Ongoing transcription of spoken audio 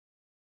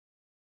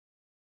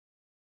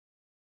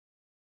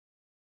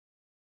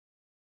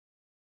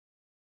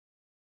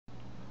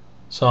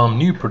Some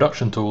new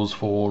production tools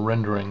for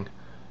rendering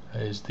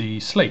is the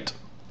slate.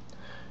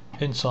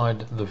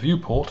 Inside the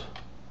viewport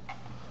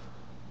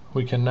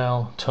we can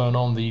now turn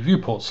on the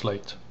viewport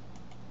slate.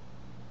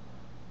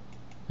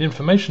 The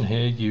information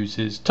here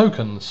uses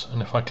tokens,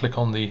 and if I click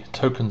on the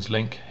tokens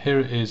link, here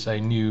is a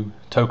new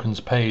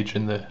tokens page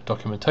in the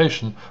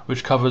documentation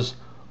which covers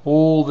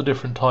all the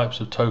different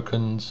types of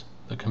tokens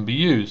that can be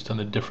used and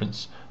the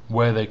difference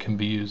where they can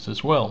be used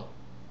as well.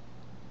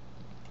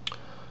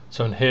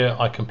 So in here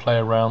I can play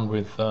around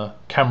with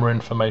camera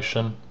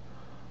information,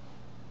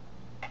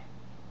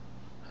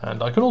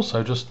 and I can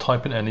also just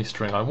type in any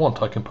string I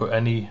want. I can put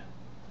any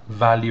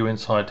value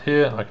inside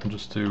here. I can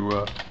just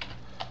do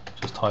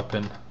just type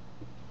in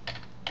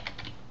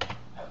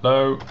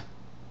hello,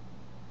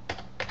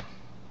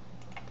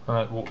 and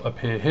it will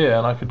appear here,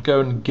 and I could go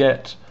and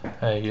get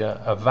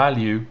a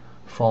value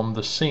from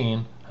the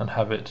scene and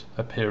have it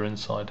appear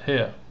inside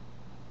here.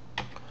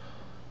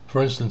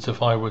 For instance,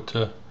 if I were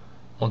to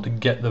want to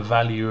get the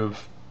value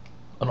of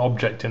an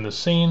object in the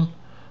scene,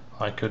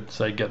 I could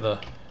say get the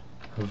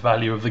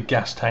value of the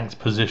gas tank's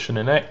position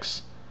in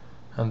X,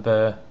 and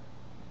there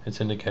it's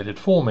indicated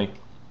for me.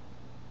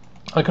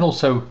 I can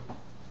also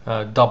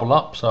double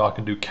up, so I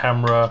can do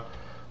camera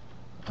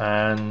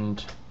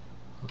and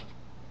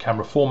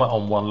camera format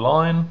on one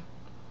line.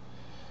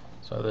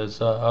 So there's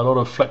a lot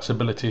of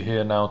flexibility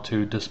here now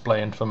to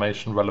display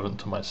information relevant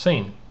to my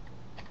scene.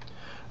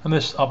 And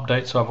this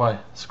updates, so if I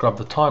scrub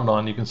the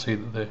timeline, you can see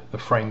that the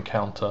frame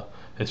counter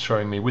is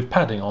showing me with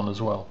padding on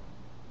as well.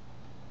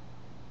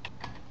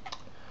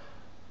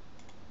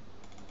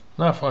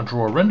 Now if I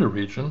draw a render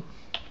region,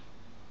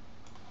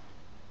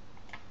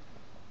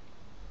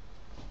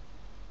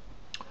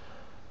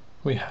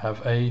 we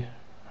have a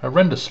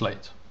render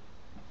slate.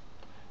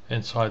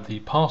 Inside the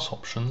pass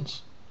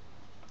options,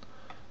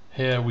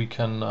 here we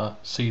can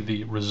see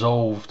the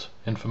resolved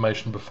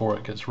information before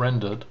it gets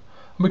rendered,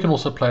 and we can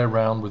also play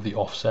around with the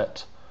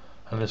offset,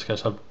 and in this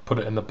case I've put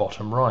it in the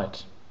bottom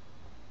right.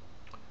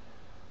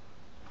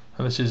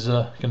 And this is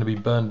going to be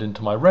burned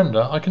into my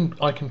render. I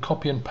can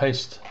copy and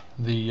paste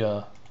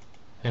the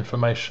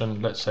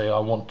information. Let's say I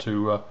want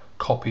to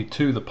copy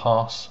to the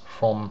pass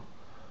from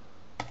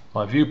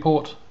my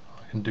viewport.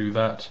 I can do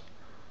that,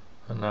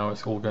 and now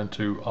it's all going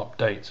to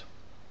update.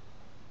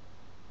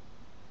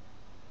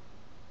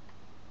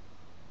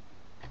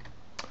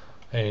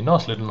 A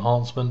nice little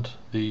enhancement,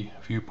 the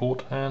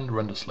viewport and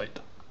render slate.